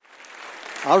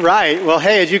All right. Well,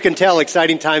 hey, as you can tell,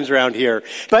 exciting times around here.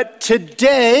 But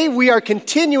today we are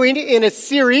continuing in a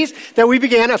series that we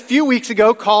began a few weeks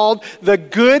ago called The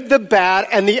Good, the Bad,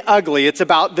 and the Ugly. It's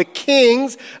about the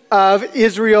kings of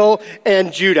Israel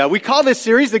and Judah. We call this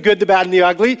series The Good, the Bad, and the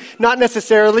Ugly, not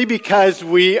necessarily because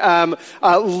we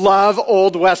love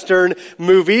old Western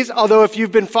movies, although if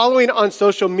you've been following on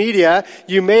social media,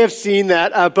 you may have seen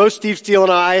that both Steve Steele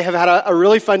and I have had a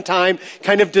really fun time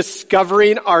kind of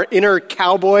discovering our inner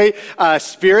cowboy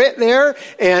spirit there.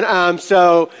 And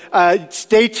so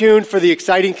stay tuned for the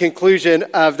exciting conclusion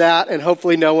of that, and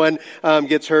hopefully no one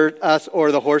gets hurt, us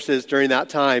or the horses, during that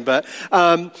time. But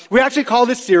we actually call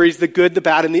this series The Good, the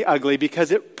Bad, and the Ugly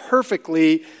because it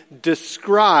perfectly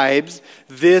describes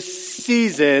this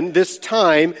season, this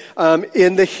time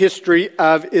in the history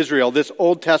of Israel, this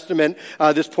Old Testament,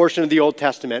 this portion of the Old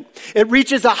Testament. It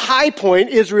reaches a high point,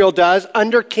 Israel does,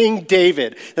 under King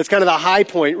David. That's kind of the high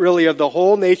point, really, of the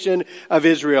whole nation of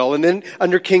Israel. And then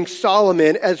under King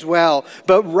Solomon as well.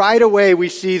 But right away, we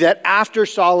see that after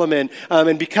Solomon,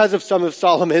 and because of some of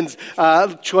Solomon's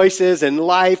choices in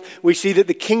life, we see that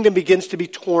the kingdom begins to be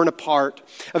torn apart.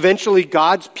 Eventually,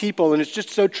 God's people, and it's just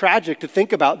so tragic to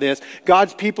think about this,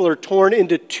 God's people are torn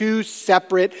into two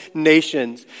separate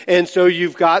nations. And so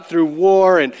you've got, through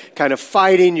war and kind of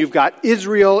fighting, you've got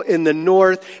Israel in the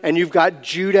north and you've got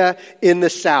Judah in the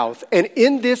south. And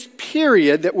in this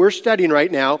period that we're studying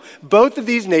right now, both of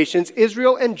these nations,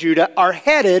 Israel and Judah, are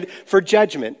headed for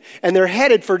judgment. And they're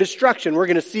headed for destruction. We're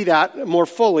going to see that more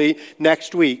fully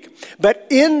next week. But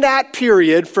in that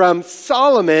period, from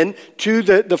Solomon to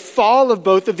the fall of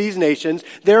both of these nations,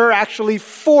 there are actually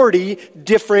 40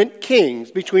 different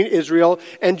kings between Israel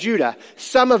and Judah.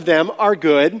 Some of them are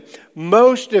good.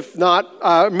 Most, if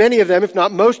not, many of them, if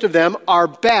not most of them, are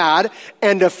bad,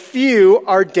 and a few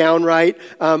are downright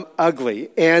ugly.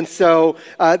 And so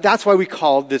that's why we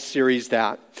called this series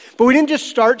that. But we didn't just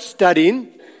start studying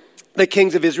the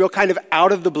kings of Israel kind of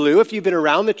out of the blue. If you've been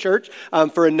around the church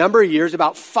for a number of years,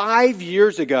 about 5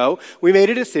 years ago, we made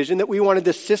a decision that we wanted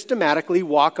to systematically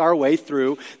walk our way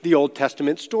through the Old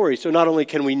Testament story. So not only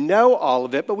can we know all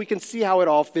of it, but we can see how it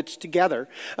all fits together.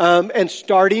 And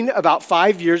starting about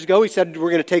 5 years ago, we said we're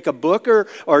going to take a book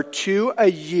or two a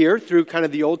year through kind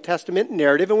of the Old Testament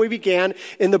narrative, and we began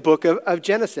in the book of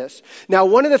Genesis. Now,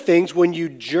 one of the things when you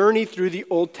journey through the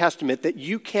Old Testament that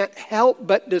you can't help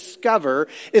but discover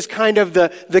is kind of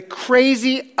the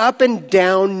crazy up and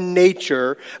down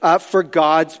nature for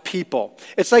God's people.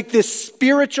 It's like this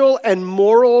spiritual and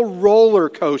moral roller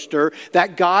coaster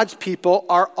that God's people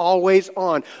are always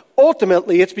on.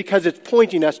 Ultimately, it's because it's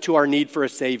pointing us to our need for a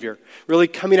Savior. Really,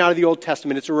 coming out of the Old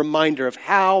Testament, it's a reminder of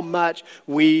how much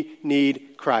we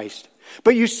need Christ.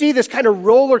 But you see this kind of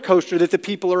roller coaster that the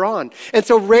people are on. And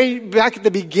so right back at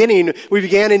the beginning, we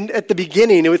began at the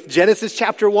beginning with Genesis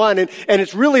chapter 1, and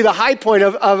it's really the high point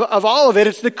of all of it.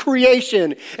 It's the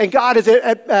creation. And God is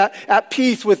at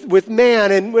peace with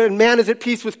man, and man is at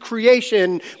peace with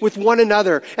creation, with one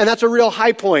another. And that's a real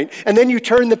high point. And then you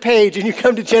turn the page and you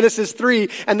come to Genesis 3,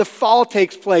 and the fall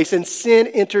takes place and sin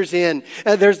enters in.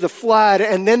 There's the flood,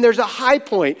 and then there's a high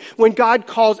point when God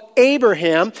calls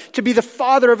Abraham to be the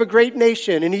father of a great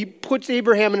nation, and he puts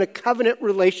Abraham in a covenant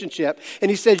relationship, and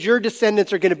he says, your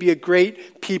descendants are going to be a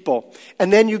great people.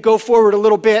 And then you go forward a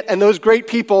little bit, and those great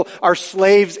people are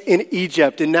slaves in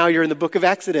Egypt, and now you're in the book of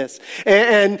Exodus.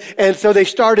 And so they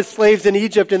start as slaves in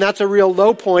Egypt, and that's a real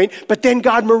low point, but then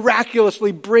God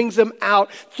miraculously brings them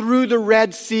out through the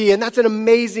Red Sea, and that's an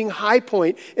amazing high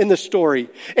point in the story.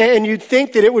 And you'd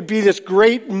think that it would be this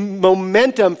great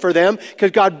momentum for them,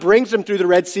 because God brings them through the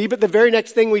Red Sea, but the very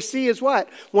next thing we see is what?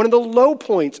 One of the low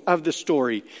points of the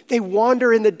story. They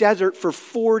wander in the desert for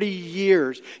 40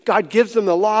 years. God gives them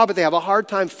the law, but they have a hard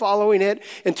time following it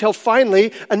until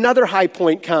finally another high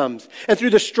point comes. And through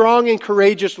the strong and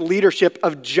courageous leadership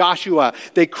of Joshua,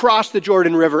 they cross the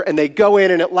Jordan River and they go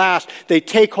in, and at last they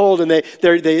take hold, and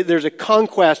there's a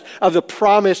conquest of the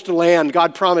promised land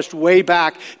God promised way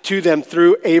back to them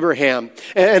through Abraham.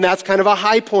 And that's kind of a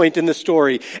high point in the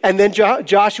story. And then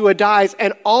Joshua dies,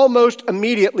 and almost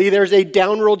immediately there's a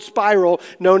downward spiral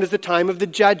known as the time of the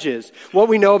Judges. What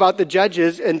we know about the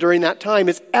Judges and during that time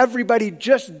is everybody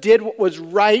just did what was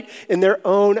right in their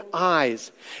own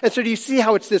eyes. And so do you see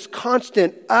how it's this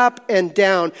constant up and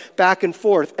down, back and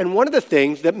forth? And one of the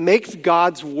things that makes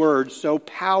God's word so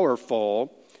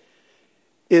powerful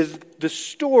is the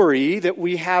story that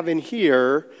we have in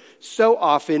here so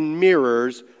often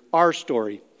mirrors our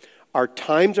story. Our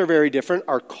times are very different.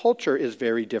 Our culture is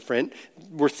very different.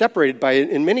 We're separated by,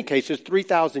 in many cases,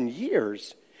 3,000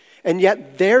 years. And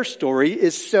yet their story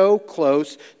is so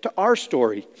close to our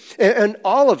story. And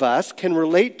all of us can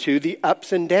relate to the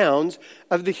ups and downs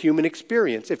of the human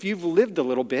experience. If you've lived a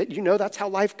little bit, you know that's how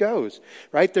life goes,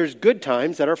 right? There's good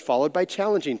times that are followed by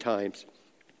challenging times.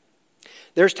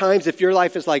 There's times, if your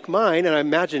life is like mine, and I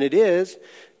imagine it is,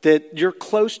 that you're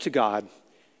close to God.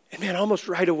 And man, almost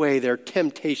right away, there are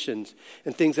temptations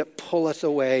and things that pull us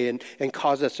away and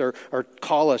cause us or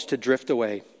call us to drift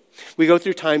away. We go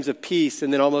through times of peace,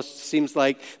 and then almost seems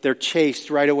like they're chased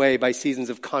right away by seasons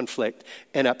of conflict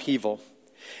and upheaval.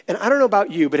 And I don't know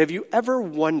about you, but have you ever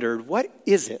wondered, what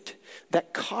is it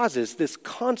that causes this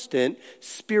constant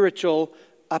spiritual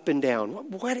up and down?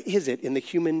 What is it in the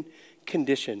human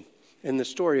condition and the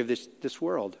story of this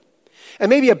world?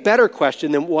 And maybe a better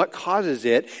question than what causes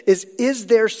it is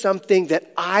there something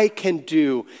that I can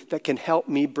do that can help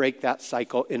me break that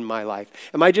cycle in my life?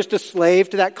 Am I just a slave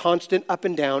to that constant up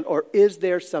and down, or is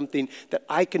there something that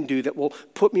I can do that will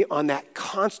put me on that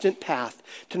constant path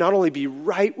to not only be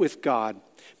right with God,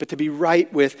 but to be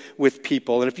right with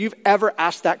people? And if you've ever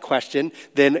asked that question,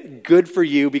 then good for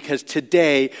you, because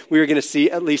today we are going to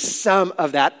see at least some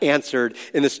of that answered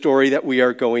in the story that we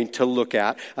are going to look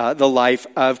at, the life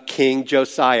of King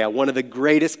Josiah, one of the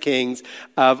greatest kings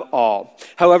of all.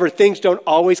 However, things don't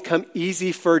always come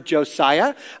easy for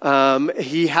Josiah.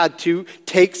 He had to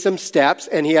take some steps,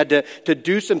 and he had to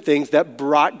do some things that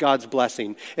brought God's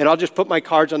blessing. And I'll just put my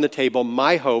cards on the table.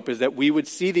 My hope is that we would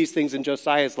see these things in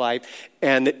Josiah's life,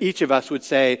 and that each of us would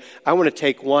say, I want to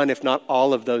take one, if not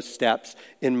all of those steps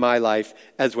in my life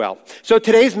as well. So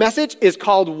today's message is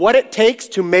called What It Takes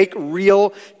to Make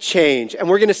Real Change. And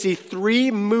we're going to see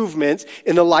three movements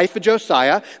in the life of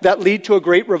Josiah that lead to a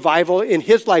great revival in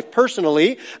his life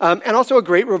personally, and also a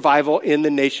great revival in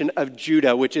the nation of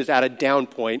Judah, which is at a down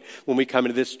point when we come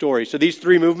into this story. So these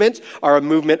three movements are a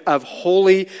movement of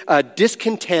holy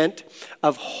discontent,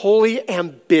 of holy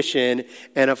ambition,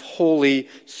 and of holy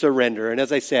surrender. And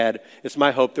as I said, it's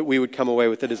my hope that we would come away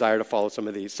with a desire to follow some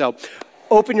of these. So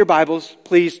open your Bibles,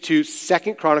 please, to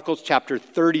 2 Chronicles chapter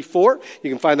 34. You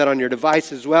can find that on your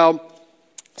device as well.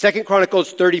 2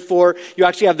 Chronicles 34, you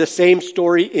actually have the same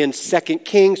story in 2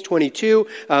 Kings 22,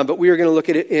 but we are going to look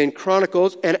at it in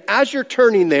Chronicles. And as you're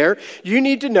turning there, you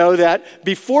need to know that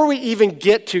before we even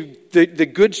get to the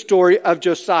good story of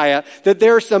Josiah, that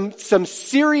there are some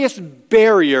serious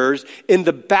barriers in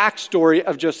the backstory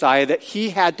of Josiah that he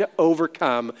had to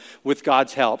overcome with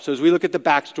God's help. So as we look at the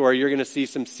backstory, you're going to see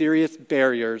some serious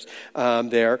barriers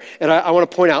there. And I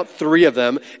want to point out three of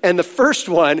them. And the first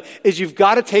one is you've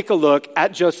got to take a look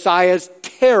at Josiah's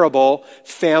terrible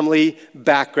family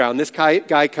background. This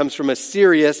guy comes from a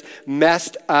serious,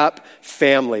 messed up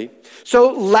family.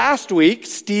 So last week,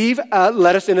 Steve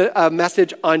led us in a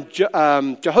message on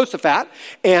Jehoshaphat.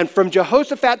 And from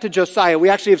Jehoshaphat to Josiah, we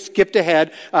actually have skipped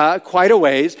ahead quite a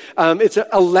ways. It's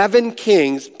 11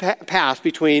 kings passed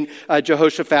between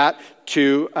Jehoshaphat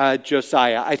to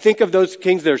Josiah. I think of those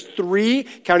kings, there's 3,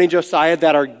 counting Josiah,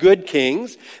 that are good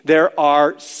kings. There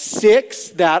are 6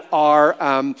 that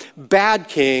are bad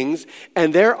kings.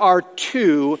 And there are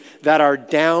 2 that are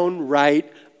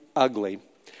downright ugly.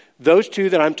 Those 2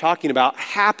 that I'm talking about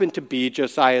happen to be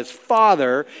Josiah's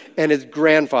father and his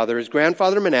grandfather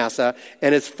Manasseh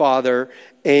and his father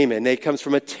Amon. They comes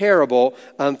from a terrible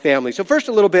family. So first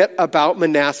a little bit about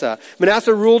Manasseh.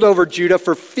 Manasseh ruled over Judah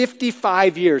for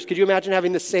 55 years. Could you imagine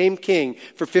having the same king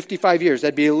for 55 years?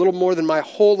 That'd be a little more than my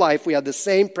whole life. We had the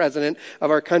same president of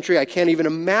our country. I can't even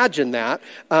imagine that.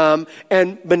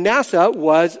 And Manasseh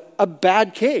was a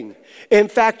bad king. In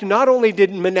fact, not only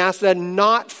did Manasseh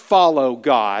not follow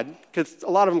God, because a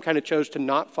lot of them kind of chose to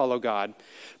not follow God,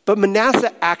 but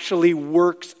Manasseh actually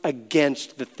works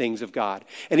against the things of God.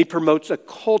 And he promotes a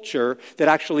culture that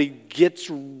actually gets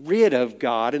rid of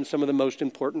God in some of the most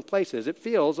important places. It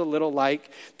feels a little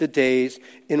like the days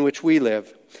in which we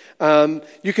live.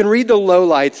 You can read the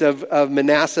lowlights of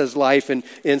Manasseh's life in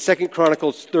 2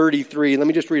 Chronicles 33. Let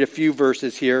me just read a few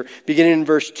verses here. Beginning in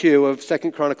verse 2 of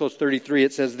 2 Chronicles 33,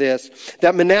 it says this,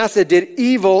 that Manasseh did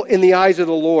evil in the eyes of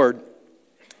the Lord,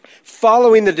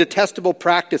 following the detestable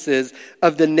practices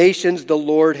of the nations the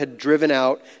Lord had driven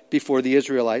out before the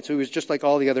Israelites. So he was just like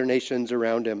all the other nations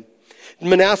around him.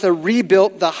 Manasseh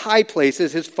rebuilt the high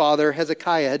places his father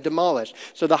Hezekiah had demolished.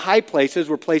 So the high places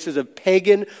were places of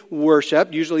pagan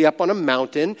worship, usually up on a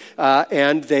mountain,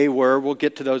 and they were, we'll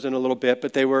get to those in a little bit,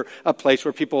 but they were a place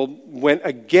where people went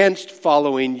against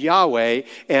following Yahweh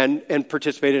and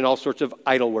participated in all sorts of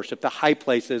idol worship. The high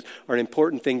places are an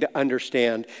important thing to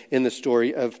understand in the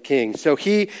story of Kings. So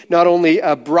he not only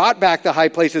brought back the high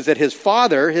places that his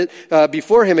father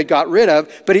before him had got rid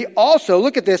of, but he also,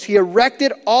 look at this, he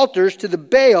erected altars to the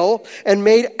Baal and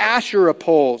made Asherah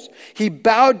poles. He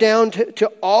bowed down to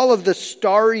all of the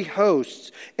starry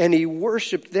hosts, and he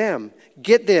worshiped them.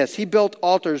 Get this, he built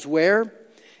altars where?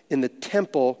 In the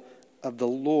temple of the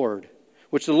Lord,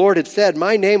 which the Lord had said,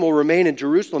 my name will remain in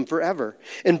Jerusalem forever.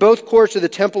 In both courts of the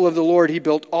temple of the Lord, he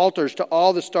built altars to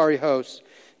all the starry hosts.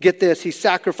 Get this, he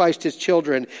sacrificed his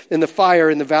children in the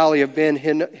fire in the valley of Ben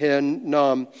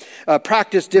Hinnom,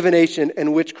 practiced divination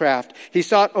and witchcraft. He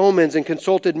sought omens and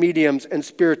consulted mediums and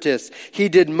spiritists. He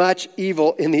did much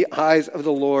evil in the eyes of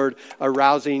the Lord,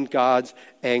 arousing God's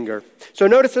anger. So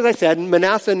notice, as I said,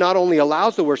 Manasseh not only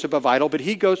allows the worship of idol, but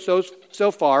he goes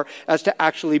so far as to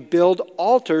actually build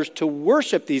altars to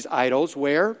worship these idols.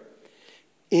 Where?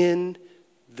 In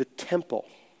the temple.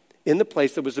 In the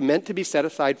place that was meant to be set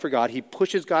aside for God, he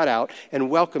pushes God out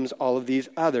and welcomes all of these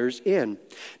others in.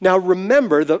 Now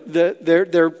remember,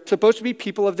 they're supposed to be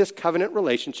people of this covenant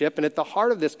relationship, and at the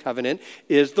heart of this covenant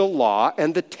is the law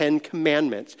and the 10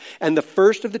 commandments. And the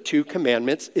first of the 2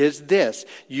 commandments is this: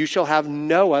 you shall have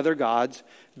no other gods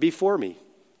before me.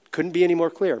 Couldn't be any more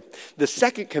clear. The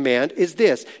second command is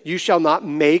this: you shall not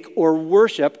make or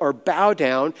worship or bow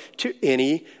down to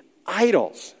any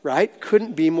idols, right?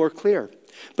 Couldn't be more clear.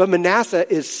 But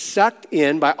Manasseh is sucked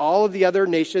in by all of the other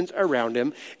nations around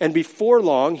him, and before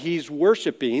long, he's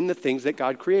worshiping the things that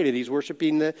God created. He's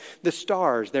worshiping the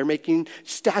stars. They're making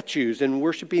statues and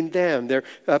worshiping them. They're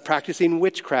practicing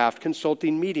witchcraft,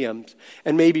 consulting mediums.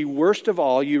 And maybe worst of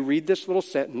all, you read this little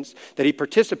sentence that he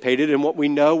participated in what we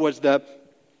know was the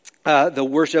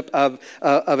worship of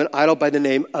an idol by the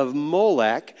name of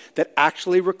Molech that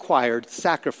actually required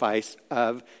sacrifice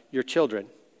of your children.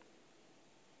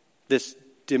 This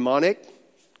demonic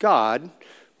god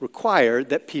required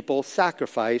that people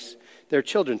sacrifice their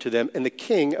children to them. And the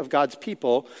king of God's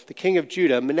people, the king of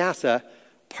Judah, Manasseh,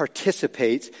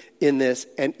 participates in this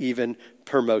and even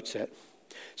promotes it.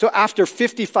 So after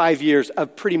 55 years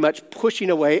of pretty much pushing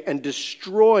away and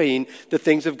destroying the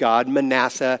things of God,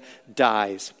 Manasseh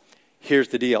dies. Here's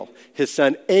the deal. His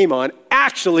son Amon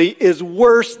actually is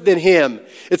worse than him.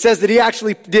 It says that he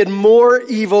actually did more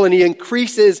evil and he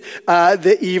increases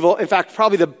the evil. In fact,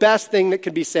 probably the best thing that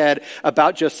could be said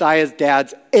about Josiah's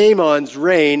dad's, Amon's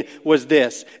reign was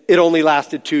this: it only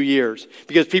lasted 2 years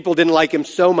because people didn't like him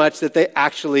so much that they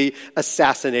actually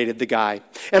assassinated the guy.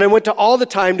 And I went to all the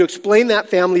time to explain that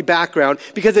family background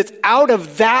because it's out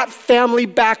of that family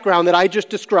background that I just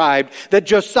described that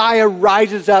Josiah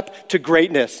rises up to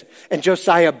greatness. And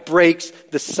Josiah breaks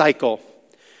the cycle,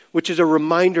 which is a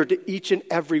reminder to each and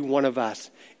every one of us.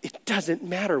 It doesn't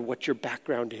matter what your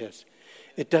background is.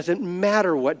 It doesn't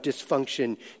matter what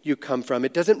dysfunction you come from.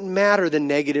 It doesn't matter the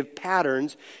negative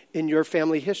patterns in your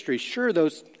family history. Sure,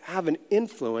 those have an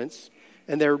influence,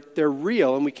 and they're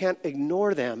real, and we can't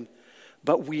ignore them,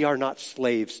 but we are not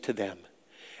slaves to them.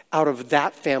 Out of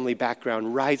that family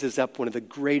background rises up one of the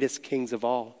greatest kings of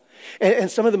all. And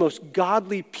some of the most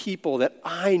godly people that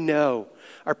I know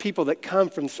are people that come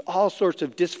from all sorts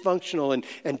of dysfunctional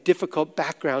and difficult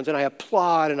backgrounds. And I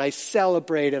applaud and I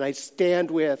celebrate and I stand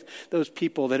with those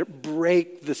people that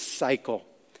break the cycle.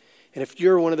 And if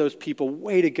you're one of those people,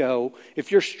 way to go.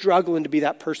 If you're struggling to be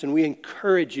that person, we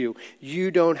encourage you.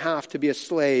 You don't have to be a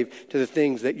slave to the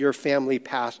things that your family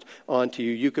passed on to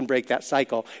you. You can break that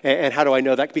cycle. And how do I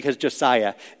know that? Because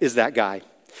Josiah is that guy.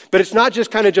 But it's not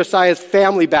just kind of Josiah's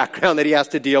family background that he has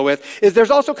to deal with. There's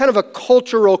also kind of a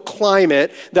cultural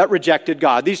climate that rejected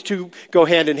God. These two go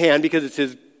hand in hand because it's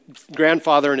his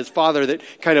grandfather and his father that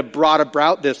kind of brought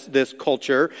about this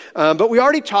culture. But we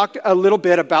already talked a little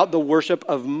bit about the worship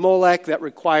of Molech that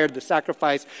required the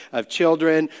sacrifice of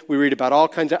children. We read about all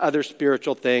kinds of other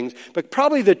spiritual things. But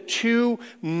probably the 2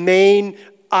 main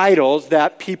idols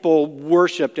that people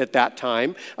worshipped at that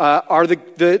time are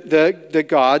the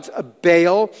gods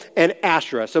Baal and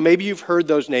Asherah. So maybe you've heard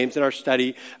those names in our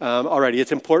study already.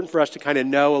 It's important for us to kind of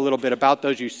know a little bit about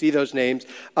those. You see those names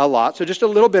a lot. So just a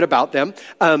little bit about them.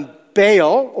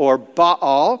 Baal, or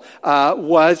Baal,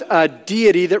 was a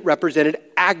deity that represented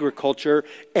agriculture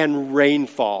and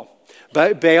rainfall.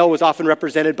 But Baal was often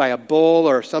represented by a bull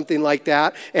or something like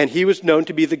that, and he was known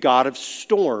to be the god of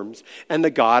storms and the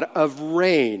god of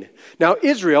rain. Now,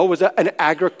 Israel was an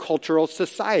agricultural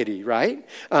society, right?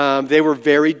 They were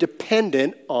very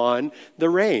dependent on the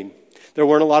rain. There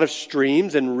weren't a lot of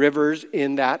streams and rivers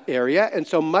in that area. And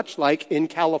so much like in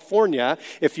California,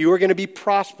 if you were going to be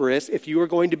prosperous, if you were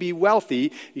going to be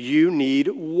wealthy, you need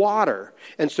water.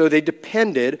 And so they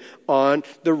depended on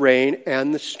the rain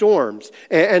and the storms.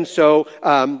 And so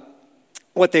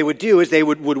what they would do is they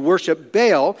would worship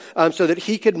Baal so that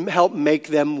he could help make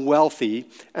them wealthy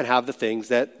and have the things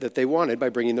that they wanted by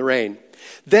bringing the rain.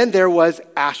 Then there was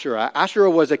Asherah. Asherah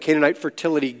was a Canaanite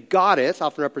fertility goddess,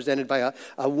 often represented by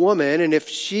a woman. And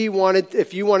if you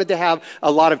wanted to have a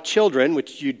lot of children,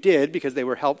 which you did because they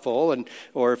were helpful,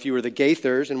 or if you were the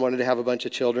Gaithers and wanted to have a bunch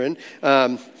of children,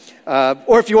 or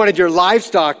if you wanted your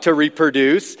livestock to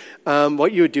reproduce,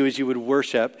 what you would do is you would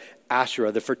worship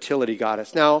Asherah, the fertility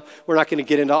goddess. Now, we're not going to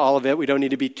get into all of it. We don't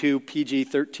need to be too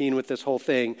PG-13 with this whole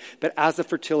thing. But as a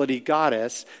fertility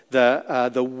goddess,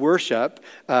 the worship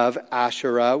of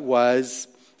Asherah was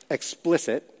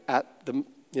explicit at the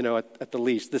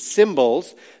least. The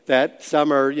symbols that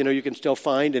some are, you can still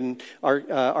find in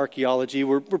archaeology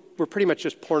were pretty much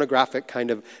just pornographic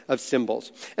kind of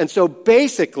symbols. And so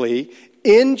basically,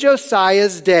 in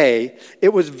Josiah's day,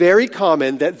 it was very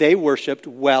common that they worshiped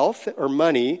wealth or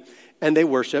money, and they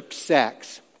worshiped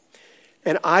sex.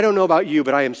 And I don't know about you,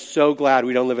 but I am so glad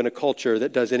we don't live in a culture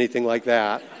that does anything like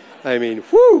that. I mean,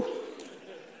 whew!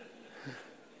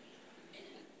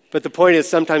 But the point is,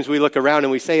 sometimes we look around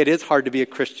and we say it is hard to be a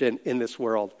Christian in this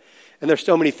world. And there's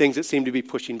so many things that seem to be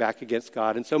pushing back against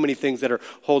God, and so many things that are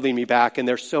holding me back, and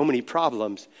there's so many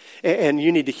problems. And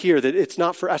you need to hear that it's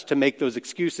not for us to make those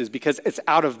excuses, because it's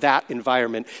out of that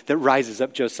environment that rises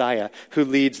up Josiah, who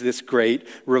leads this great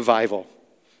revival.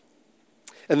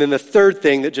 And then the third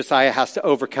thing that Josiah has to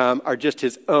overcome are just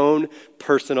his own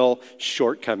personal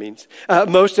shortcomings.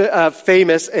 Most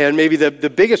famous, and maybe the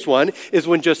biggest one, is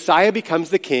when Josiah becomes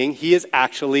the king, he is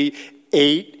actually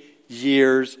 8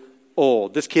 years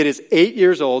old. This kid is 8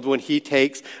 years old when he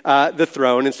takes the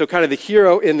throne. And so kind of the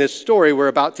hero in this story we're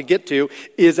about to get to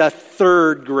is a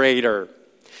third grader.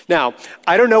 Now,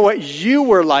 I don't know what you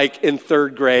were like in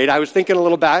third grade. I was thinking a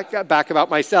little back about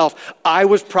myself. I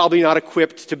was probably not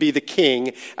equipped to be the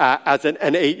king as an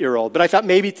 8-year-old. But I thought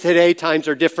maybe today times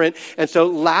are different. And so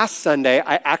last Sunday,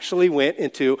 I actually went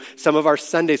into some of our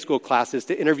Sunday school classes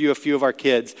to interview a few of our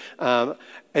kids and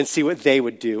see what they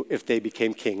would do if they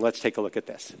became king. Let's take a look at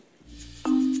this.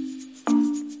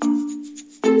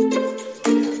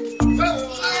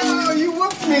 Oh, you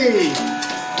whooped me!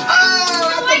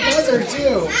 Oh, at the buzzer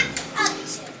too.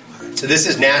 So this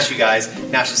is Nash, you guys.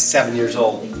 Nash is 7 years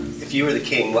old. If you were the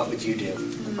king, what would you do?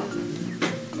 Don't know.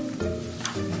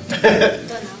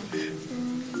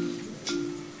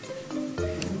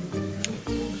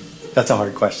 That's a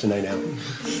hard question, I know.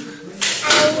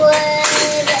 I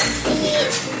would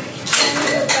eat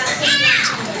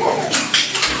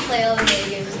play all the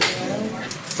video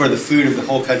games. For the food of the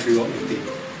whole country, what would it be?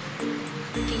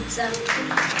 Pizza.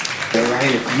 All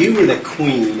right, if you were the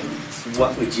queen,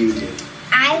 what would you do?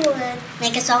 I would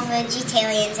make us all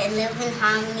vegetarians and live in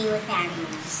harmony with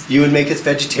animals. You would make us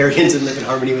vegetarians and live in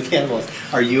harmony with animals.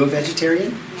 Are you a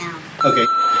vegetarian? No. Okay.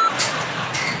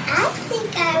 I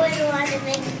think I would want to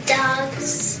make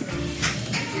dogs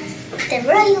the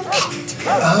royal pet.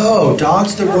 Oh,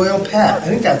 dogs the royal pet. I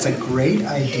think that's a great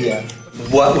idea.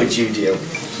 What would you do?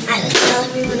 I would tell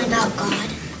everyone about God.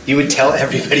 You would tell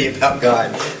everybody about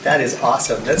God. That is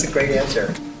awesome. That's a great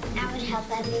answer. I would help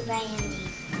everybody in need.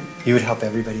 You would help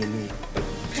everybody in need.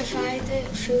 Provide the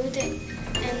food and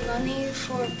money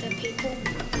for the people.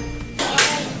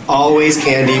 Always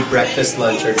candy, breakfast,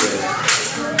 lunch, or dinner.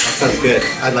 That sounds good.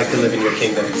 I'd like to live in your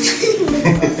kingdom.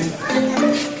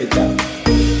 Good job.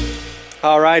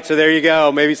 All right, so there you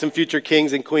go. Maybe some future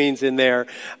kings and queens in there.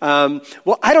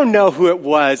 Well, I don't know who it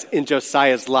was in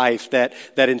Josiah's life that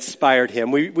inspired him.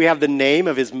 We have the name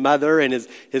of his mother and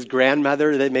his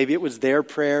grandmother, that maybe it was their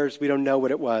prayers. We don't know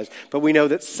what it was. But we know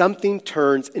that something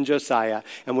turns in Josiah.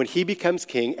 And when he becomes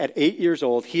king at 8 years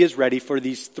old, he is ready for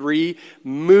these 3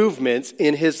 movements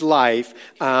in his life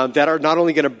that are not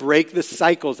only going to break the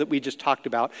cycles that we just talked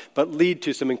about, but lead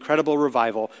to some incredible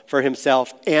revival for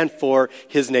himself and for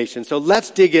his nation. So let's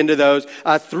dig into those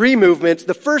 3 movements.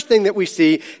 The first thing that we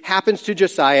see happens to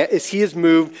Josiah is he is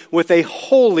moved with a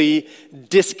holy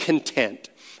discontent.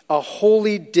 A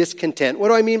holy discontent. What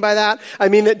do I mean by that? I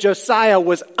mean that Josiah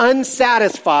was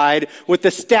unsatisfied with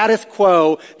the status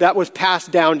quo that was passed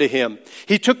down to him.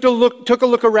 He took a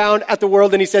look around at the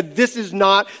world and he said, this is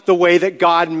not the way that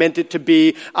God meant it to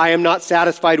be. I am not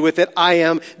satisfied with it. I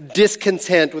am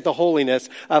discontent with the holiness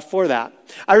for that.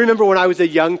 I remember when I was a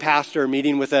young pastor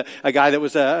meeting with a guy that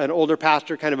was an older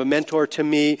pastor, kind of a mentor to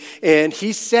me, and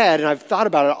he said, and I've thought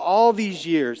about it all these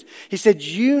years, he said,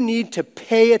 you need to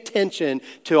pay attention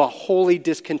to a holy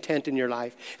discontent in your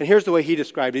life. And here's the way he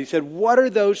described it. He said, what are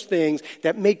those things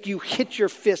that make you hit your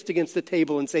fist against the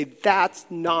table and say, that's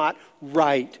not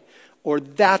right, or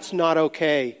that's not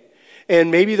okay?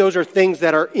 And maybe those are things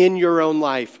that are in your own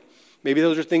life. Maybe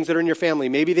those are things that are in your family.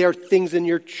 Maybe they are things in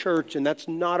your church, and that's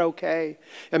not okay.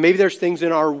 And maybe there's things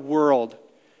in our world,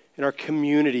 in our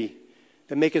community,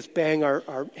 that make us bang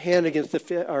our hand against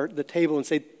the table and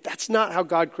say, that's not how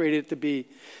God created it to be.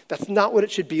 That's not what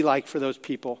it should be like for those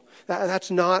people.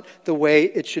 That's not the way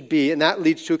it should be. And that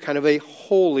leads to a kind of a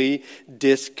holy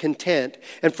discontent.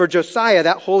 And for Josiah,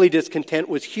 that holy discontent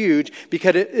was huge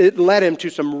because it led him to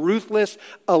some ruthless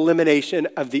elimination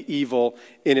of the evil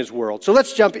in his world. So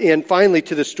let's jump in finally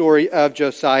to the story of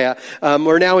Josiah.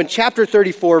 We're now in chapter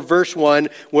 34, verse 1,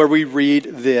 where we read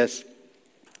this.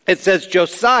 It says,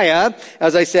 Josiah,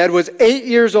 as I said, was 8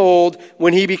 years old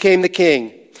when he became the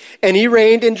king. And he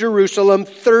reigned in Jerusalem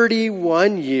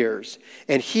 31 years.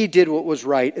 And he did what was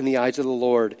right in the eyes of the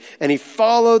Lord. And he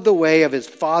followed the way of his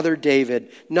father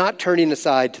David, not turning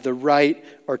aside to the right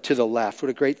or to the left.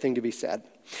 What a great thing to be said.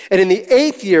 And in the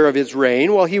 8th year of his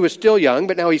reign, while he was still young,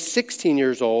 but now he's 16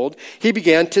 years old, he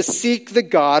began to seek the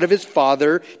God of his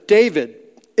father David.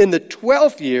 In the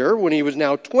 12th year, when he was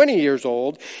now 20 years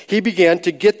old, he began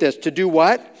to get this. To do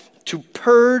what? To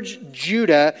purge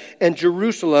Judah and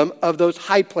Jerusalem of those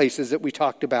high places that we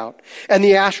talked about, and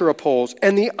the Asherah poles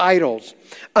and the idols.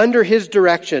 Under his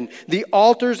direction, the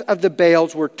altars of the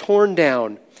Baals were torn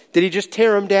down. Did he just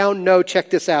tear them down? No, check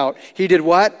this out. He did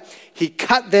what? He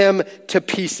cut them to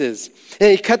pieces.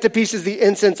 And he cut to pieces the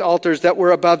incense altars that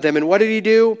were above them. And what did he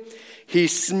do? He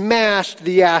smashed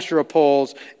the Asherah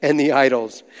poles and the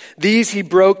idols. These he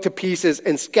broke to pieces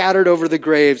and scattered over the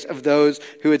graves of those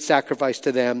who had sacrificed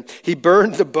to them. He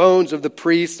burned the bones of the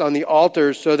priests on the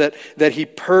altars so that he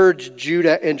purged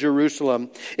Judah and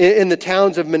Jerusalem. In the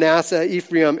towns of Manasseh,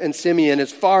 Ephraim, and Simeon,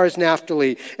 as far as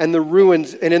Naphtali, and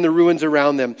in the ruins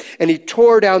around them. And he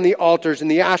tore down the altars and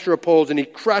the Asherah poles, and he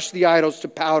crushed the idols to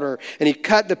powder. And he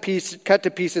cut to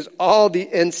pieces all the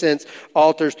incense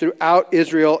altars throughout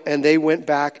Israel, and they went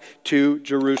back to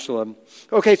Jerusalem.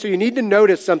 Okay, so you need to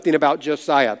notice something about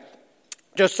Josiah.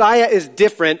 Josiah is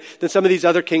different than some of these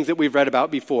other kings that we've read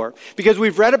about before. Because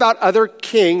we've read about other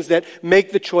kings that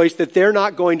make the choice that they're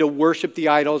not going to worship the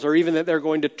idols, or even that they're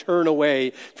going to turn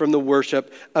away from the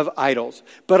worship of idols.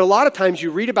 But a lot of times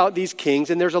you read about these kings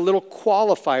and there's a little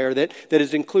qualifier that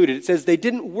is included. It says they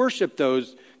didn't worship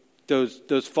those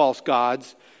false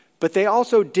gods, but they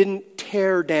also didn't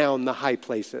tear down the high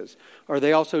places. Or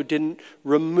they also didn't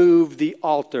remove the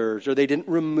altars, or they didn't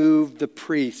remove the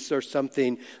priests, or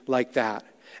something like that.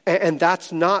 And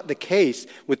that's not the case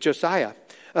with Josiah.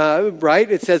 Right?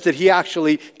 It says that he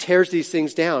actually tears these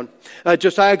things down.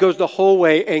 Josiah goes the whole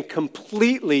way and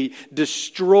completely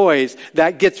destroys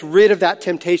that, gets rid of that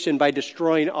temptation by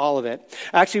destroying all of it.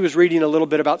 I actually was reading a little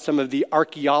bit about some of the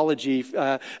archaeology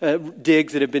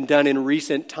digs that have been done in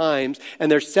recent times,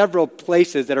 and there's several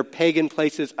places that are pagan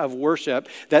places of worship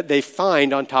that they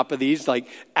find on top of these, like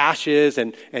ashes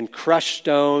and crushed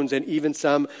stones, and even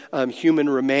some human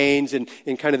remains in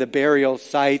kind of the burial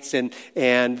sites, and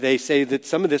they say that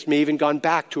some of this may even gone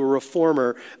back to a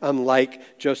reformer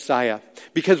like Josiah.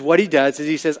 Because what he does is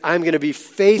he says, I'm going to be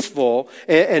faithful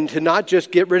and to not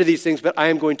just get rid of these things, but I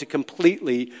am going to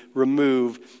completely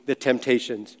remove the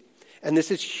temptations. And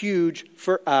this is huge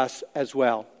for us as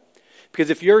well. Because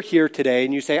if you're here today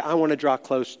and you say, I want to draw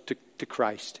close to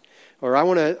Christ, or I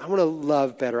want to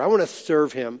love better, I want to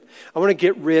serve him, I want to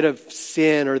get rid of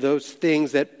sin or those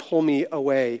things that pull me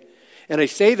away. And I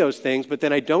say those things, but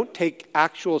then I don't take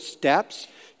actual steps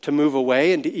to move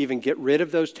away and to even get rid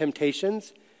of those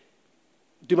temptations.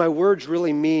 Do my words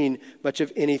really mean much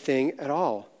of anything at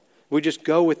all? We just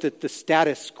go with the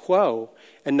status quo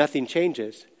and nothing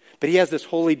changes. But he has this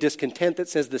holy discontent that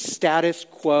says the status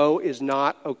quo is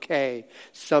not okay.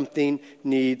 Something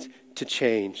needs to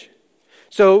change.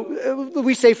 So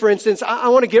we say, for instance, I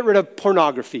want to get rid of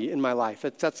pornography in my life.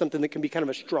 That's something that can be kind of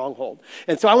a stronghold.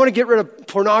 And so I want to get rid of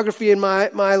pornography in my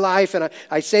life. And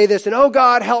I say this, and oh,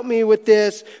 God, help me with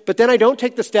this. But then I don't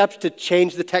take the steps to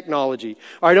change the technology.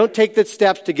 Or I don't take the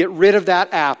steps to get rid of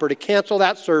that app, or to cancel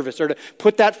that service, or to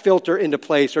put that filter into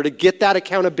place, or to get that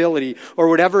accountability, or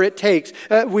whatever it takes.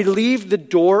 We leave the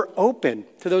door open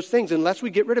to those things. Unless we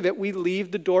get rid of it, we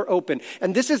leave the door open.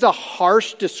 And this is a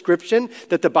harsh description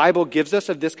that the Bible gives us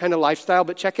of this kind of lifestyle,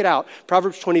 but check it out.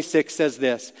 Proverbs 26 says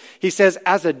this. He says,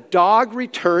 as a dog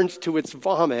returns to its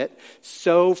vomit,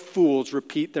 so fools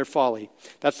repeat their folly.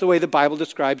 That's the way the Bible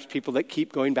describes people that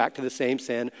keep going back to the same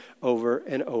sin over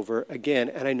and over again.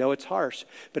 And I know it's harsh,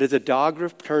 but as a dog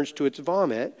returns to its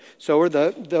vomit, so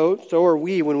are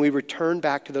we when we return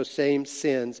back to those same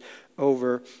sins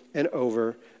over and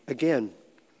over again.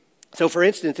 So for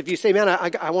instance, if you say, man,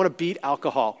 I want to beat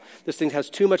alcohol. This thing has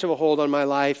too much of a hold on my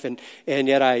life, and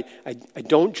yet I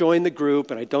don't join the group,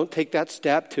 and I don't take that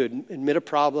step to admit a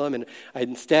problem, and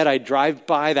instead I drive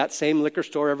by that same liquor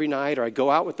store every night, or I go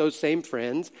out with those same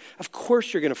friends. Of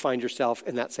course you're going to find yourself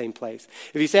in that same place.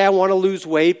 If you say, I want to lose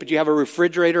weight, but you have a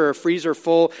refrigerator or a freezer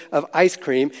full of ice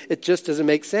cream, it just doesn't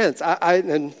make sense.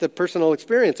 And the personal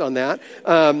experience on that.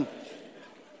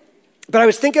 But I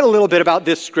was thinking a little bit about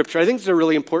this scripture. I think this is a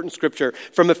really important scripture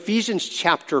from Ephesians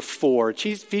chapter 4.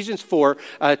 Ephesians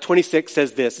 4:26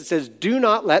 says this. It says, do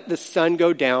not let the sun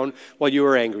go down while you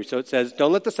are angry. So it says,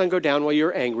 don't let the sun go down while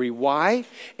you're angry. Why?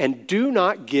 And do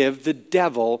not give the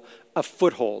devil a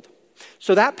foothold.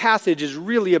 So that passage is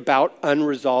really about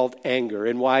unresolved anger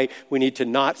and why we need to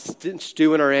not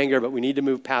stew in our anger, but we need to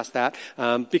move past that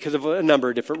because of a number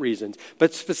of different reasons.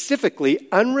 But specifically,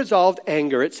 unresolved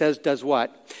anger, it says, does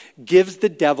what? Gives the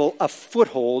devil a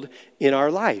foothold in our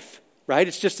life, right?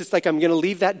 It's like I'm going to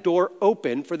leave that door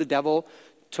open for the devil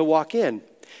to walk in.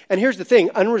 And here's the thing,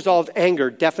 unresolved anger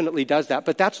definitely does that,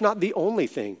 but that's not the only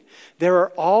thing. There are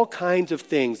all kinds of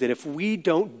things that if we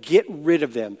don't get rid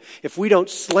of them, if we don't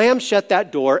slam shut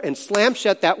that door and slam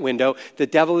shut that window, the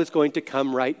devil is going to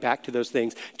come right back to those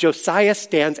things. Josiah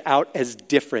stands out as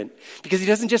different because he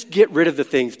doesn't just get rid of the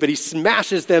things, but he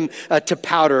smashes them to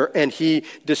powder and he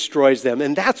destroys them.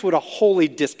 And that's what a holy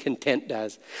discontent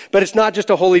does. But it's not just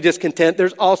a holy discontent.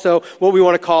 There's also what we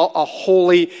want to call a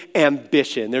holy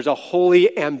ambition. There's a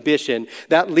holy ambition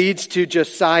that leads to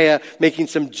Josiah making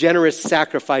some generous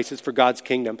sacrifices for God's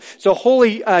kingdom. So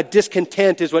holy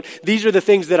discontent is these are the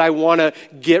things that I want to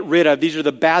get rid of. These are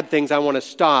the bad things I want to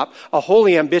stop. A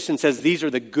holy ambition says these are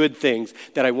the good things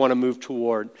that I want to move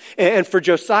toward. And for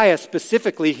Josiah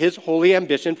specifically, his holy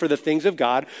ambition for the things of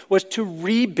God was to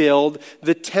rebuild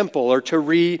the temple or to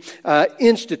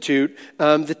reinstitute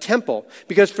the temple.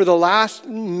 Because for the last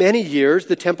many years,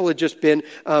 the temple had just been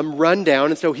run down.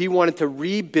 And so he wanted to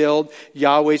rebuild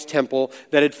Yahweh's temple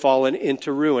that had fallen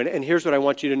into ruin. And here's what I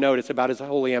want you to notice about his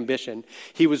holy ambition.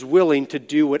 He was willing to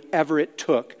do whatever it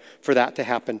took for that to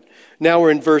happen. Now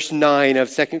we're in verse 9 of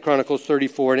 2 Chronicles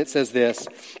 34, and it says this.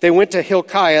 They went to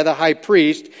Hilkiah, the high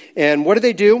priest, and what did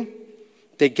they do?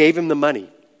 They gave him the money.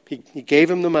 He gave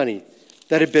him the money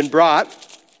that had been brought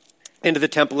into the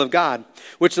temple of God,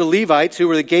 which the Levites, who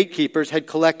were the gatekeepers, had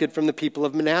collected from the people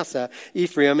of Manasseh,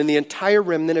 Ephraim, and the entire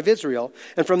remnant of Israel,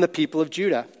 and from the people of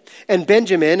Judah, and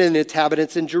Benjamin and the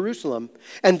inhabitants in Jerusalem.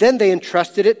 And then they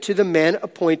entrusted it to the men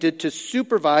appointed to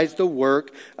supervise the work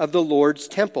of the Lord's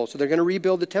temple. So they're going to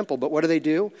rebuild the temple. But what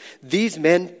do? These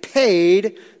men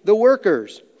paid the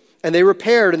workers. And they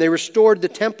repaired and they restored the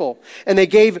temple. And they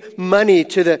gave money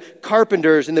to the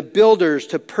carpenters and the builders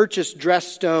to purchase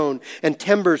dressed stone and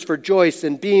timbers for joists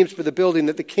and beams for the building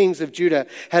that the kings of Judah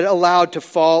had allowed to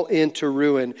fall into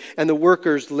ruin. And the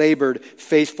workers labored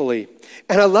faithfully.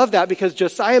 And I love that because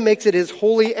Josiah makes it his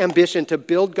holy ambition to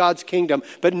build God's kingdom.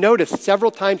 But notice several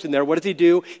times in there, what does he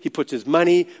do? He puts his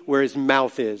money where his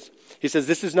mouth is. He says,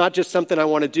 this is not just something I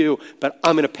want to do, but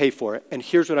I'm going to pay for it. And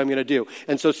here's what I'm going to do.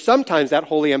 And so sometimes that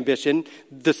holy ambition,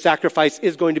 the sacrifice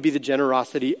is going to be the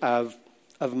generosity of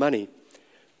money.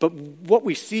 But what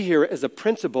we see here as a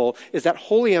principle is that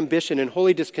holy ambition and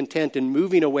holy discontent and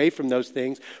moving away from those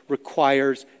things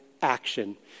requires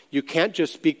action. You can't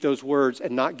just speak those words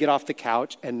and not get off the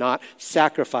couch and not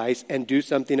sacrifice and do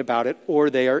something about it, or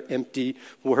they are empty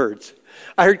words.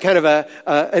 I heard kind of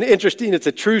an interesting, it's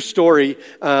a true story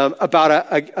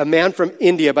about a man from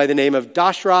India by the name of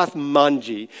Dashrath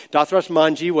Manji. Dashrath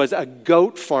Manji was a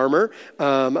goat farmer,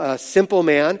 a simple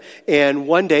man, and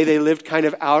one day they lived kind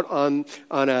of out on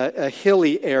a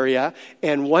hilly area,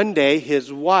 and one day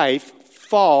his wife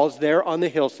falls there on the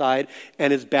hillside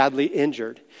and is badly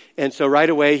injured. And so right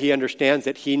away he understands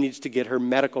that he needs to get her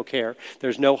medical care.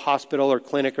 There's no hospital or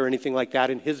clinic or anything like that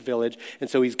in his village. And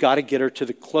so he's got to get her to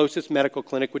the closest medical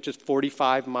clinic, which is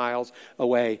 45 miles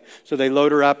away. So they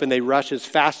load her up and they rush as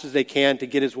fast as they can to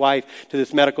get his wife to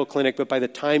this medical clinic. But by the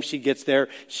time she gets there,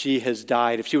 she has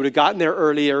died. If she would have gotten there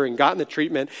earlier and gotten the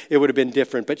treatment, it would have been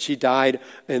different. But she died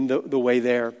in the way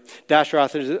there.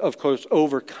 Dashrath is, of course,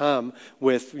 overcome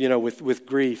with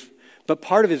grief. But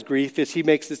part of his grief is he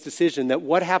makes this decision that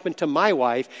what happened to my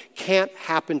wife can't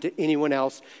happen to anyone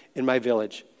else in my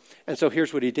village. And so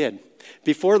here's what he did.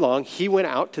 Before long, he went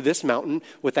out to this mountain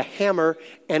with a hammer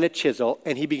and a chisel,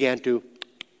 and he began to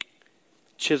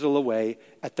chisel away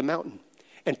at the mountain.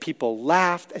 And people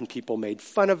laughed, and people made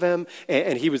fun of him,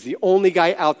 and he was the only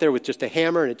guy out there with just a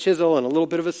hammer and a chisel and a little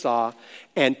bit of a saw,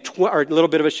 or a little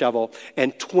bit of a shovel.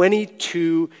 And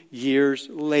 22 years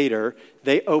later,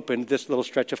 they opened this little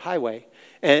stretch of highway.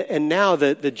 And now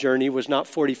the journey was not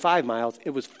 45 miles, it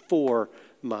was 4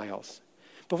 miles.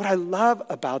 But what I love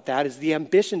about that is the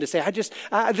ambition to say,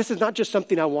 this is not just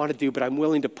something I want to do, but I'm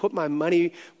willing to put my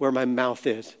money where my mouth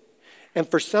is. And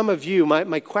for some of you,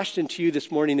 my question to you this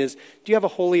morning is, do you have a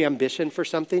holy ambition for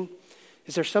something?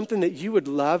 Is there something that you would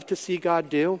love to see God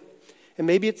do? And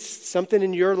maybe it's something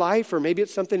in your life, or maybe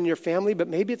it's something in your family, but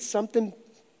maybe it's something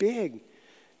big.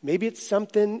 Maybe it's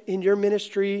something in your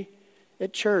ministry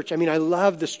at church. I mean, I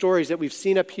love the stories that we've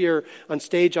seen up here on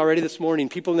stage already this morning.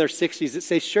 People in their 60s that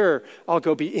say, sure, I'll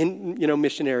go be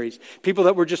missionaries. People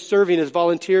that were just serving as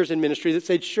volunteers in ministry that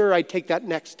said, sure, I'd take that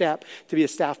next step to be a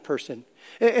staff person.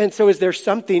 And so is there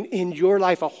something in your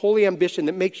life, a holy ambition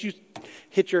that makes you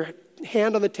hit your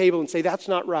hand on the table and say, that's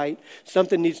not right.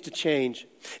 Something needs to change.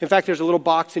 In fact, there's a little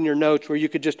box in your notes where you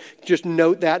could just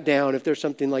note that down if there's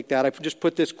something like that. I just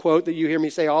put this quote that you hear me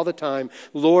say all the time,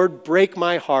 Lord, break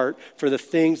my heart for the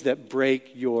things that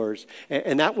break yours.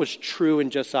 And that was true in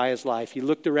Josiah's life. He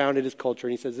looked around at his culture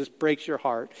and he says, this breaks your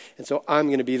heart. And so I'm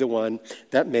going to be the one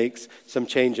that makes some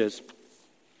changes.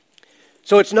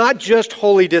 So it's not just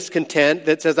holy discontent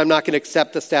that says I'm not going to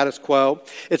accept the status quo.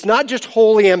 It's not just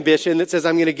holy ambition that says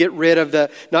I'm going to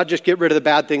not just get rid of the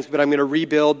bad things, but I'm going to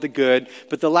rebuild the good.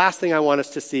 But the last thing I want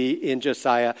us to see in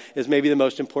Josiah is maybe the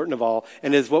most important of all,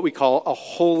 and is what we call a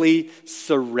holy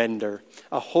surrender.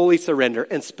 A holy surrender.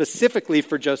 And specifically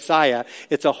for Josiah,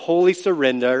 it's a holy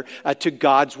surrender to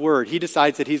God's word. He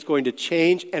decides that he's going to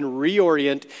change and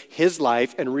reorient his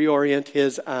life and reorient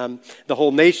the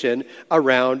whole nation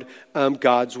around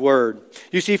God's word.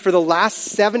 You see, for the last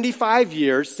 75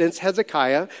 years since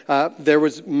Hezekiah, there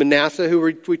was Manasseh, who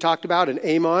we talked about, and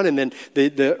Amon, and then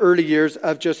the early years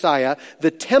of Josiah,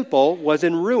 the temple was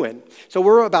in ruin. So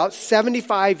we're about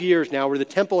 75 years now where the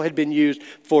temple had been used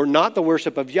for not the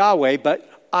worship of Yahweh, but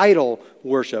idol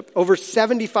worship. Over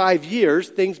 75 years,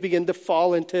 things begin to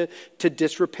fall into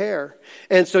disrepair.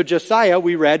 And so Josiah,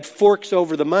 we read, forks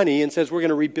over the money and says, we're going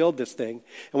to rebuild this thing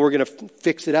and we're going to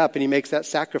fix it up. And he makes that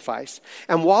sacrifice.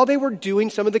 And while they were doing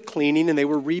some of the cleaning and they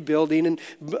were rebuilding and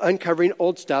uncovering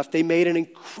old stuff, they made an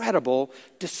incredible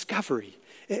discovery.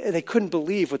 They couldn't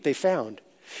believe what they found.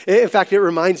 In fact, it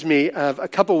reminds me of a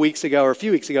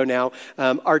few weeks ago now,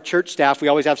 our church staff, we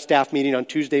always have staff meeting on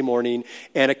Tuesday morning,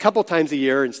 and a couple times a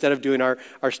year, instead of doing our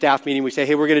staff meeting, we say,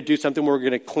 hey, we're going to do something, we're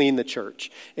going to clean the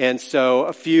church. And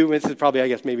so this is probably, I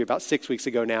guess, maybe about 6 weeks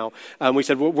ago now, we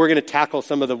said, we're going to tackle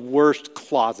some of the worst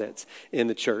closets in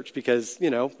the church because,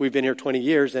 we've been here 20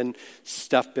 years and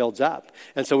stuff builds up.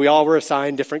 And so we all were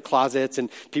assigned different closets and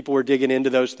people were digging into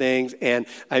those things. And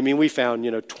we found,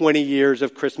 20 years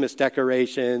of Christmas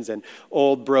decorations and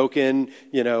old broken,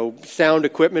 sound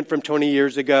equipment from 20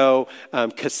 years ago,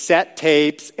 cassette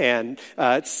tapes and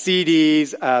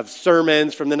CDs of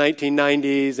sermons from the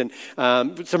 1990s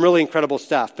and some really incredible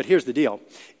stuff. But here's the deal.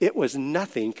 It was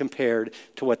nothing compared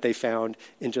to what they found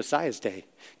in Josiah's day.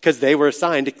 Because they were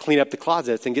assigned to clean up the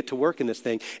closets and get to work in this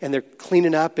thing. And they're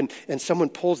cleaning up and someone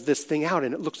pulls this thing out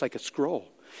and it looks like a scroll.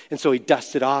 And so he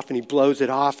dusts it off and he blows it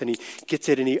off and he gets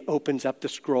it and he opens up the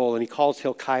scroll and he calls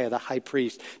Hilkiah, the high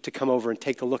priest, to come over and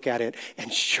take a look at it.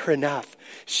 And sure enough,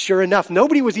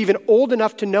 nobody was even old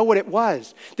enough to know what it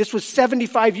was. This was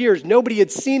 75 years. Nobody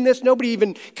had seen this. Nobody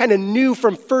even kind of knew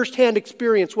from firsthand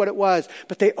experience what it was.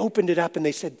 But they opened it up and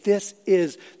they said, this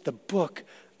is the book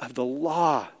of the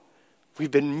law. We've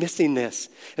been missing this.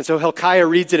 And so Hilkiah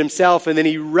reads it himself and then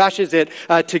he rushes it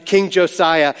to King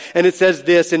Josiah. And it says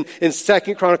this in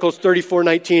 2 Chronicles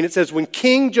 34:19. It says, when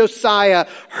King Josiah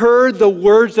heard the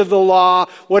words of the law,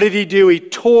 what did he do? He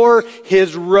tore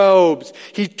his robes.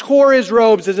 He tore his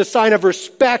robes as a sign of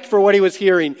respect for what he was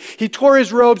hearing. He tore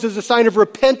his robes as a sign of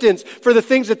repentance for the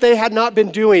things that they had not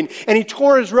been doing. And he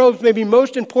tore his robes, maybe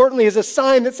most importantly, as a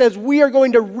sign that says, we are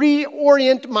going to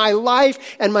reorient my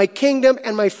life and my kingdom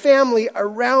and my family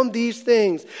around these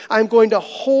things. I'm going to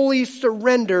wholly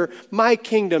surrender my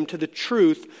kingdom to the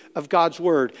truth of God's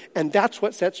word. And that's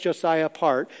what sets Josiah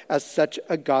apart as such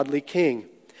a godly king.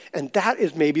 And that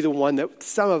is maybe the one that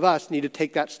some of us need to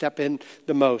take that step in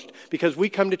the most. Because we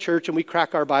come to church and we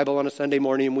crack our Bible on a Sunday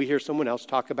morning and we hear someone else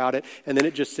talk about it and then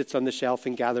it just sits on the shelf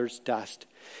and gathers dust.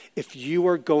 If you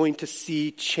are going to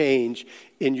see change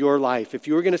in your life, if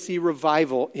you are going to see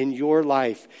revival in your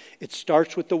life, it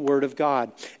starts with the Word of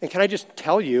God. And can I just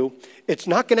tell you, it's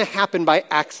not going to happen by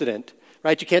accident,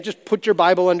 right? You can't just put your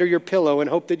Bible under your pillow and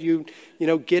hope that you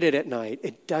get it at night.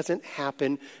 It doesn't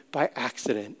happen by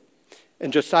accident.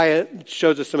 And Josiah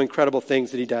shows us some incredible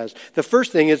things that he does. The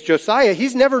first thing is Josiah,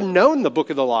 he's never known the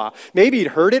book of the law. Maybe he'd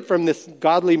heard it from this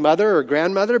godly mother or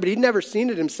grandmother, but he'd never seen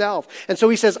it himself. And so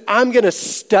he says, I'm going to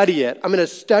study it. I'm going to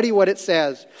study what it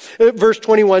says. Verse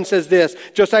 21 says this.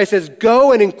 Josiah says,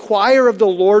 go and inquire of the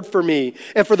Lord for me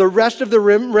and for the rest of the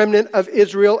remnant of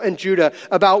Israel and Judah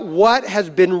about what has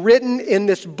been written in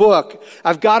this book.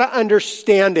 I've got to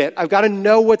understand it. I've got to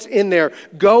know what's in there.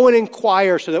 Go and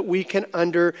inquire so that we can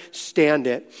understand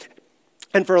it.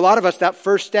 And for a lot of us, that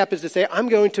first step is to say, I'm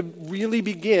going to really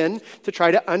begin to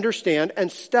try to understand and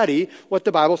study what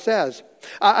the Bible says.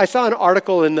 I saw an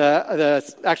article in the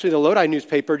Lodi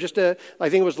newspaper, I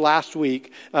think it was last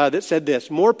week, that said this: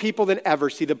 more people than ever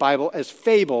see the Bible as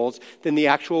fables than the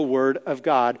actual Word of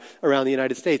God around the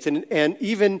United States. And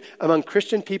even among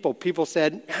Christian people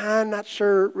said, I'm not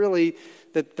sure really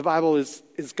that the Bible is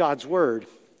God's Word.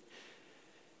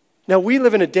 Now, we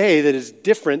live in a day that is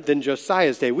different than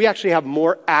Josiah's day. We actually have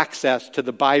more access to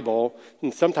the Bible,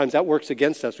 and sometimes that works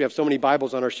against us. We have so many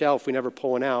Bibles on our shelf, we never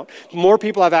pull one out. More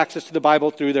people have access to the Bible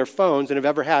through their phones than have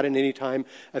ever had in any time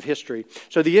of history.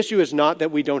 So the issue is not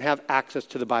that we don't have access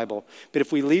to the Bible, but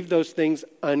if we leave those things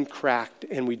uncracked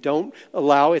and we don't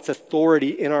allow its authority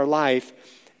in our life,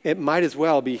 it might as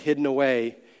well be hidden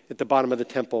away at the bottom of the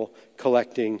temple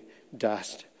collecting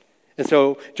dust. And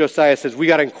so Josiah says, we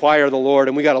got to inquire of the Lord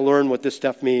and we got to learn what this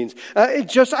stuff means.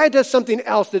 Josiah does something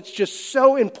else that's just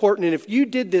so important. And if you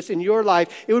did this in your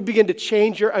life, it would begin to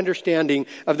change your understanding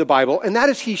of the Bible. And that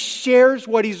is he shares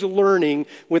what he's learning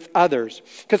with others.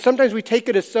 Because sometimes we take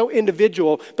it as so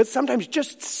individual, but sometimes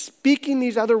just speaking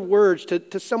these other words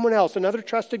to someone else, another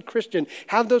trusted Christian,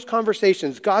 have those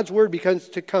conversations. God's word begins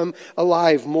to come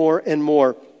alive more and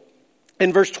more.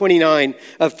 In verse 29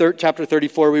 of chapter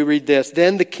 34, we read this: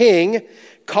 Then the king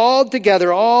called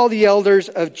together all the elders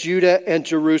of Judah and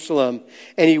Jerusalem,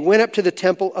 and he went up to the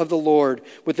temple of the Lord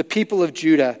with the people of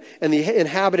Judah and the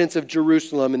inhabitants of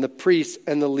Jerusalem and the priests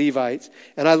and the Levites.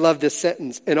 And I love this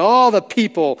sentence. And all the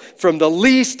people from the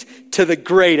least to the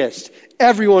greatest,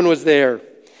 everyone was there.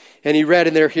 And he read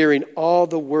in their hearing all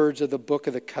the words of the book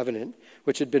of the covenant,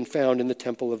 which had been found in the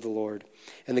temple of the Lord.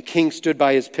 And the king stood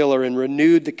by his pillar and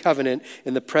renewed the covenant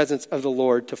in the presence of the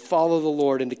Lord, to follow the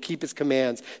Lord and to keep his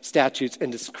commands, statutes,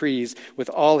 and decrees with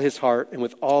all his heart and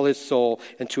with all his soul,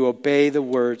 and to obey the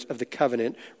words of the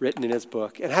covenant written in his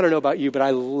book. And I don't know about you, but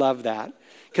I love that.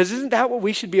 Because isn't that what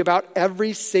we should be about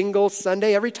every single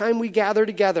Sunday, every time we gather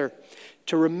together,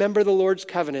 to remember the Lord's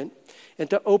covenant and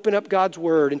to open up God's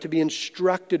word and to be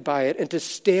instructed by it and to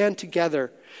stand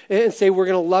together and say we're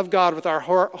going to love God with our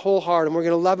whole heart and we're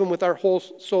going to love him with our whole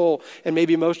soul. And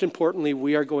maybe most importantly,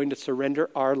 we are going to surrender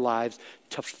our lives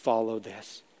to follow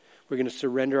this. We're going to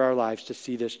surrender our lives to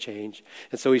see this change.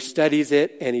 And so he studies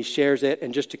it and he shares it.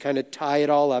 And just to kind of tie it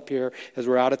all up here as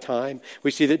we're out of time,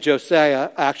 we see that Josiah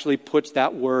actually puts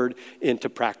that word into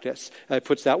practice,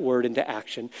 puts that word into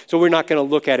action. So we're not going to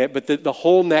look at it, but the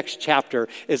whole next chapter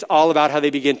is all about how they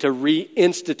begin to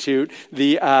reinstitute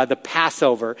the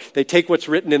Passover. They take what's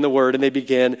written in the word and they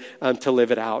begin to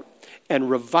live it out. And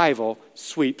revival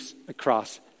sweeps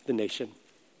across the nation.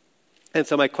 And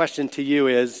so my question to you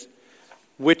is,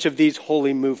 which of these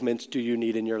holy movements do you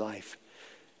need in your life?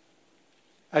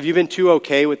 Have you been too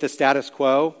okay with the status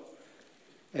quo?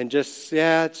 And just,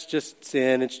 it's just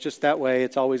sin. It's just that way.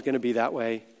 It's always going to be that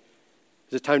way.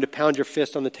 Is it time to pound your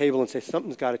fist on the table and say,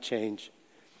 something's got to change?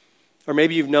 Or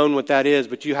maybe you've known what that is,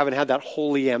 but you haven't had that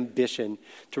holy ambition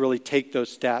to really take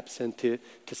those steps and to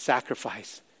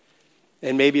sacrifice.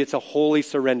 And maybe it's a holy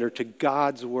surrender to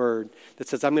God's word that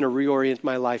says, I'm going to reorient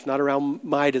my life, not around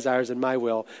my desires and my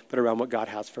will, but around what God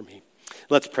has for me.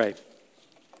 Let's pray.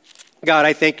 God,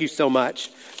 I thank you so much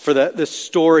for the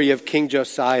story of King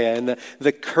Josiah and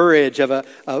the courage of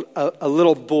a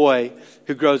little boy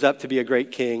who grows up to be a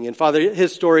great king. And Father,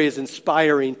 his story is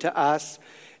inspiring to us.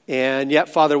 And yet,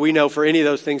 Father, we know for any of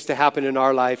those things to happen in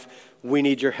our life, we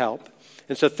need your help.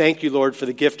 And so thank you, Lord, for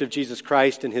the gift of Jesus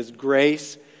Christ and his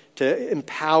grace to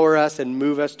empower us and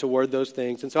move us toward those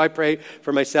things. And so I pray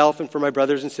for myself and for my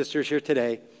brothers and sisters here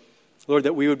today, Lord,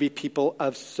 that we would be people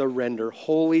of surrender,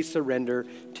 holy surrender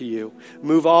to you.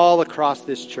 Move all across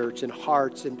this church in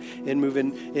hearts and move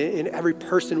in every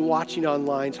person watching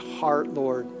online's heart,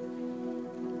 Lord,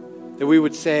 that we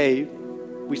would say,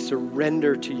 we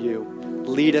surrender to you.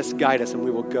 Lead us, guide us, and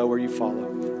we will go where you follow.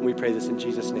 And we pray this in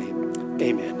Jesus' name.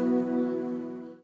 Amen.